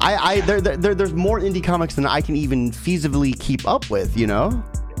 There's more indie comics than I can even feasibly keep up with. Yeah,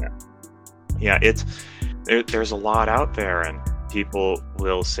 there's a lot out there, and people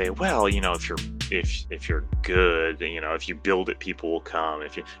will say, well, if you're good, if you build it, people will come.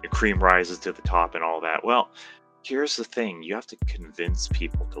 If your cream rises to the top and all that. Well, here's the thing: you have to convince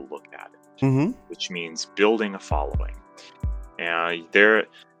people to look at it, which means building a following. And there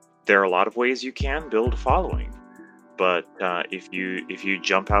are a lot of ways you can build a following, but if you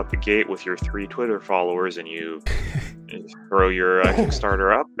jump out the gate with your 3 Twitter followers and you throw your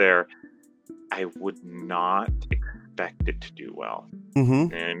Kickstarter up there, I would not expect it to do well.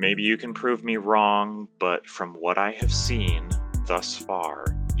 And maybe you can prove me wrong, but from what I have seen thus far,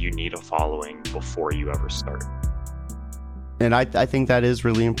 you need a following before you ever start. And I think that is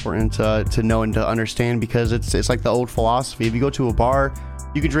really important to know and to understand, because it's like the old philosophy. If you go to a bar,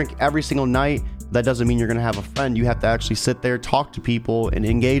 you can drink every single night. That doesn't mean you're going to have a friend. You have to actually sit there, talk to people, and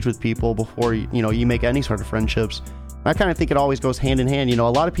engage with people before you make any sort of friendships. And I kind of think it always goes hand in hand. A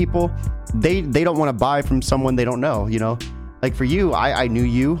lot of people, they don't want to buy from someone they don't know. Like for you, I knew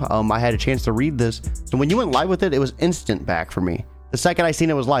you. I had a chance to read this. So when you went live with it, it was instant back for me. The second I seen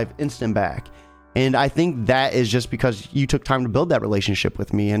it was live, instant back. And I think that is just because you took time to build that relationship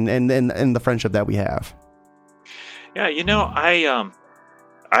with me and the friendship that we have. Yeah,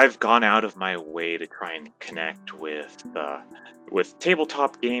 I've gone out of my way to try and connect with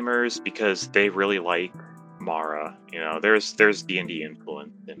tabletop gamers because they really like Mara. There's D&D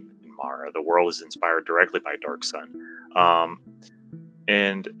influence in Mara. The world is inspired directly by Dark Sun.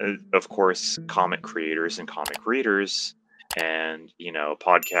 And of course, comic creators and comic readers and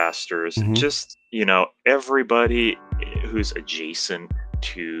podcasters, just everybody who's adjacent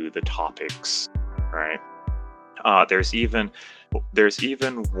to the topics, right? There's even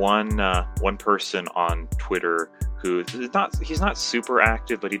one person on Twitter who he's not super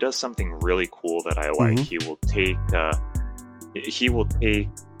active, but he does something really cool that I like. He will take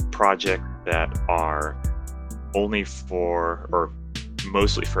projects that are only for or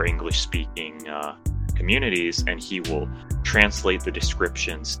mostly for English speaking communities, and he will translate the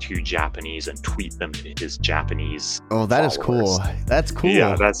descriptions to Japanese and tweet them to his Japanese followers. Is cool. That's cool.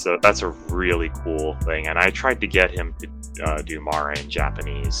 Yeah, that's a really cool thing. And I tried to get him to do Mara in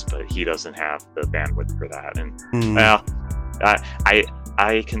Japanese, but he doesn't have the bandwidth for that. And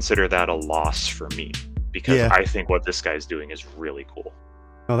I consider that a loss for me, because I think what this guy's doing is really cool.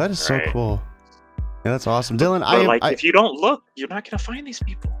 Oh, that is so cool. Yeah, that's awesome. Dylan, if you don't look, you're not going to find these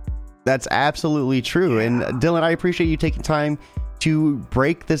people. That's absolutely true. Yeah. And Dylan, I appreciate you taking time to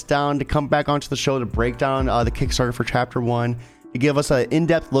break this down, to come back onto the show to break down the Kickstarter for Chapter 1, to give us an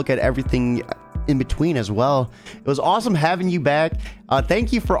in-depth look at everything in between as well. It was awesome having you back.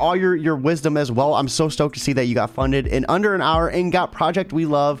 Thank you for all your wisdom as well. I'm so stoked to see that you got funded in under an hour and got Project We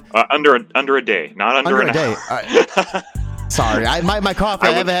Love. Under a day, not under a day. Sorry, my coffee.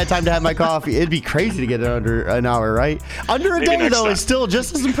 I haven't had time to have my coffee. It'd be crazy to get it under an hour, right? Under a day, though, is still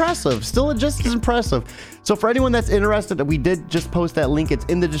just as impressive. Still just as impressive. So for anyone that's interested, we did just post that link. It's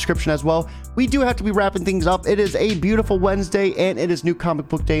in the description as well. We do have to be wrapping things up. It is a beautiful Wednesday, and it is New Comic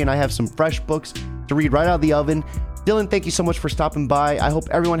Book Day, and I have some fresh books to read right out of the oven. Dylan, thank you so much for stopping by. I hope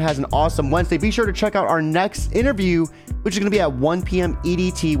everyone has an awesome Wednesday. Be sure to check out our next interview, which is going to be at 1 p.m.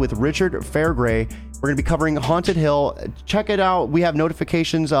 EDT with Richard Fairgray. We're going to be covering Haunted Hill. Check it out. We have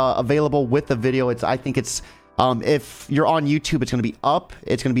notifications available with the video. I think it's if you're on YouTube, it's going to be up.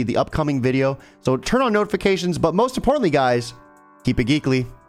 It's going to be the upcoming video. So turn on notifications. But most importantly, guys, keep it geekly.